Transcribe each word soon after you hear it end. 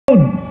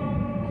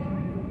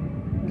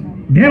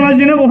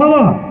धेमाजिनो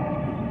बहाबा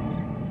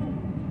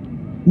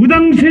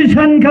उदांस्रि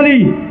सानखालि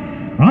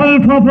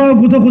आलफाफ्रा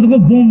गथ' गथ'खौ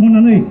बम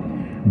होनानै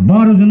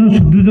 12 जन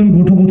 14 जन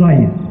गथ' गथाय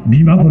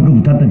बिमाफोरखौ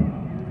बुथारदों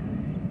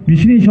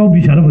बिसिनि सायाव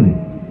बिसार बोरै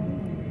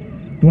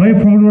दहाय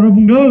प्रमदरा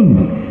बुंदों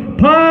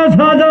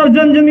 5000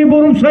 जन जोंनि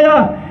बर' फिसाया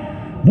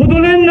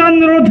बड'लेण्ड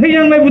आन्दोलनाव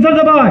थैनांनाय बुथार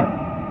जाबाय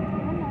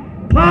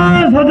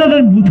 5000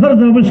 जन बुथार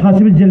जाबाबो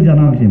सासेबो जेल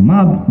जानाङाखै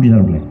मा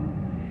बिसार बोलाय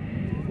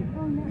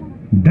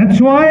That's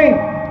why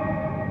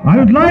I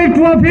would like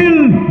to appeal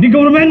the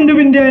government of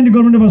India and the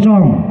government of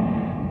Assam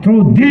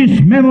through this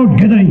memo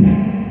gathering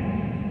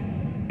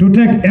to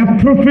take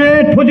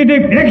appropriate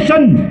positive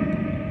action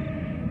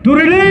to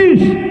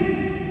release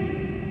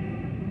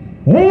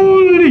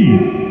all the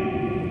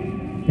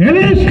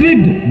illicitly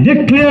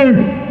declared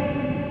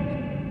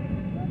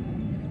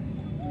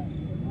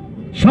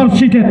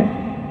substitute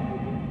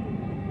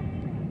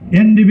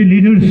NDP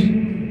leaders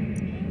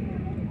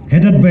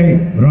headed by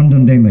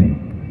Rondon Daimari.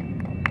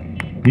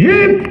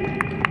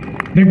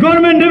 If the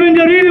government of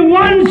India really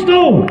wants to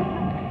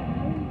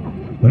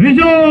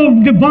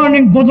resolve the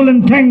burning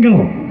Bodoland tangle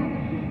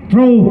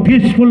through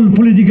peaceful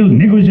political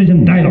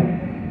negotiation dialogue,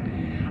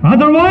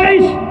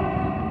 otherwise,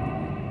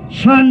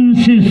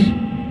 chance is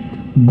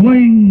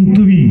going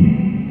to be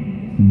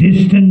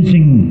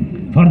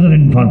distancing further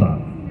and further.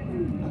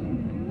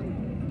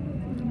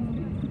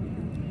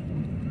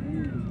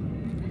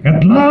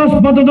 At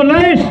last but not the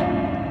least,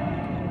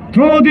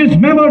 through this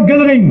member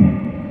gathering,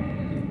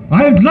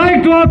 I would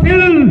like to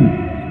appeal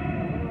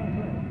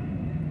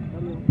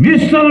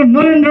Mr.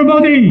 Narendra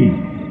Modi,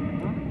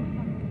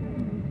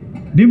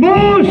 the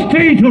most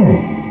traitor,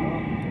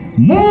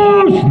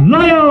 most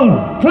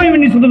liar Prime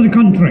Minister of the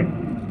country.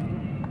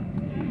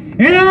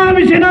 Enough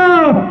is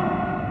enough.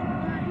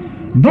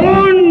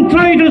 Don't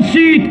try to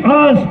cheat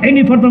us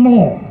any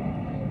furthermore.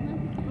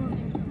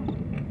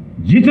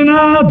 जितना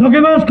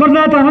धोखेबाज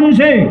करना था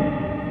हमसे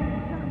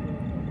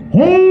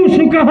हो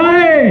चुका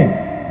है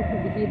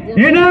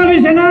enough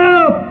is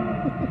enough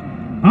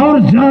और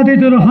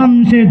ज्यादातर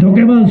हमसे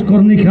धोखेबाज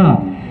करने का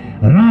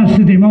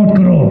रास्ते मत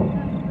करो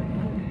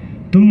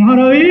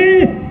तुम्हारा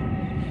ही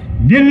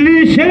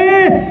दिल्ली से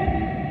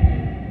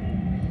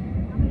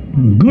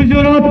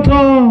गुजरात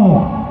तो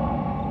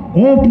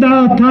ओपना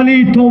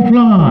थाली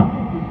तोफला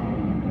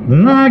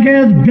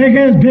लागेज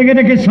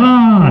बेगेज के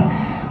साथ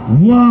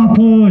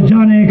वापस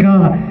जाने का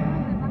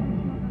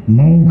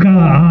मौका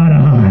आ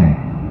रहा है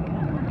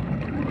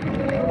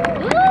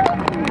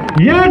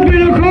याद भी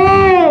रखो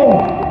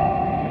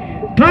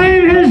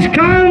time has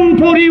come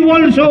for you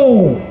also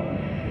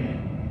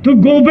to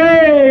go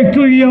back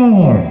to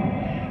your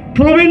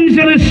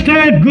provincial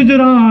state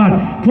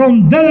Gujarat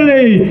from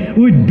Delhi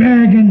with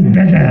bag and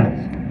baggage.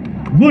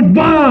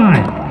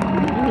 Goodbye.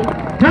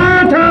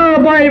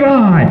 Tata bye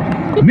bye.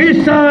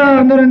 Mr.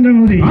 Narendra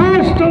Modi.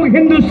 आज तो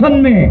हिंदुस्तान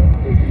में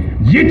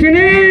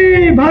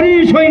जितने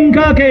भारी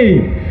संख्या के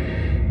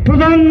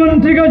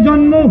प्रधानमंत्री का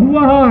जन्म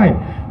हुआ है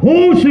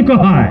हो चुका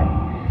है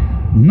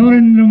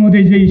नरेंद्र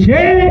मोदी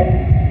जैसे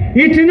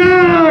इतना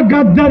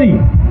गद्दारी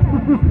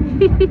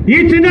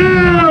इतना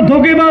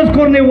धोखेबाज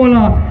करने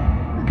वाला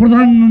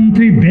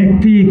प्रधानमंत्री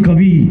व्यक्ति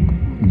कभी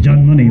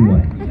जन्म नहीं हुआ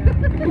है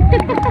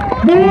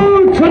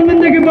बहुत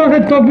शर्मिंदगी के बाद है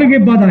तकलीफ के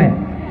बाद है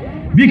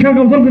बिखा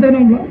गावदार खोथा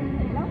नंला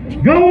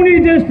गावनि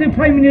देशनि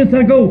प्राइम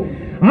मिनिस्टार को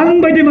आं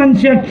बायदि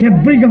मानसिया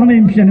खेब्रै गाहाम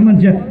एमपियानो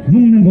मानसिया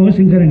बुंनांगौ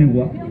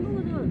सोंखारिनांगौआ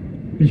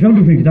बेसेबां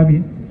दुखुनि खोथा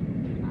बियो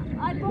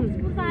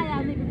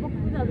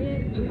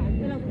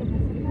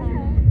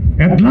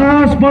At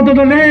last but not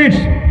the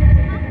least,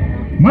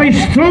 my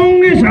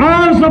strongest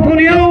ask upon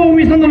you,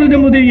 Mr. Narendra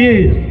Modi,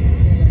 is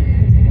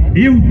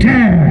you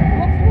take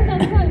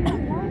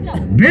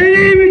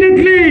very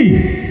immediately,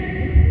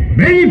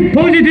 very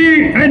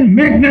positive and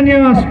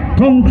magnanimous,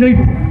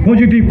 concrete,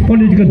 positive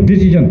political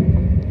decision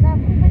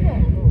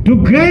to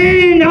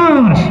grant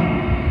us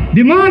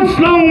the much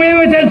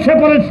long-awaited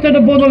separate state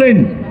of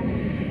Bodoland,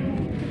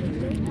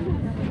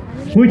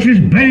 which is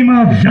very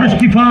much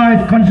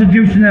justified,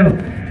 constitutional,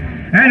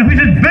 and which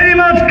is very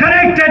much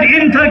connected,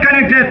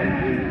 interconnected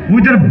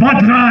with their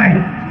birthright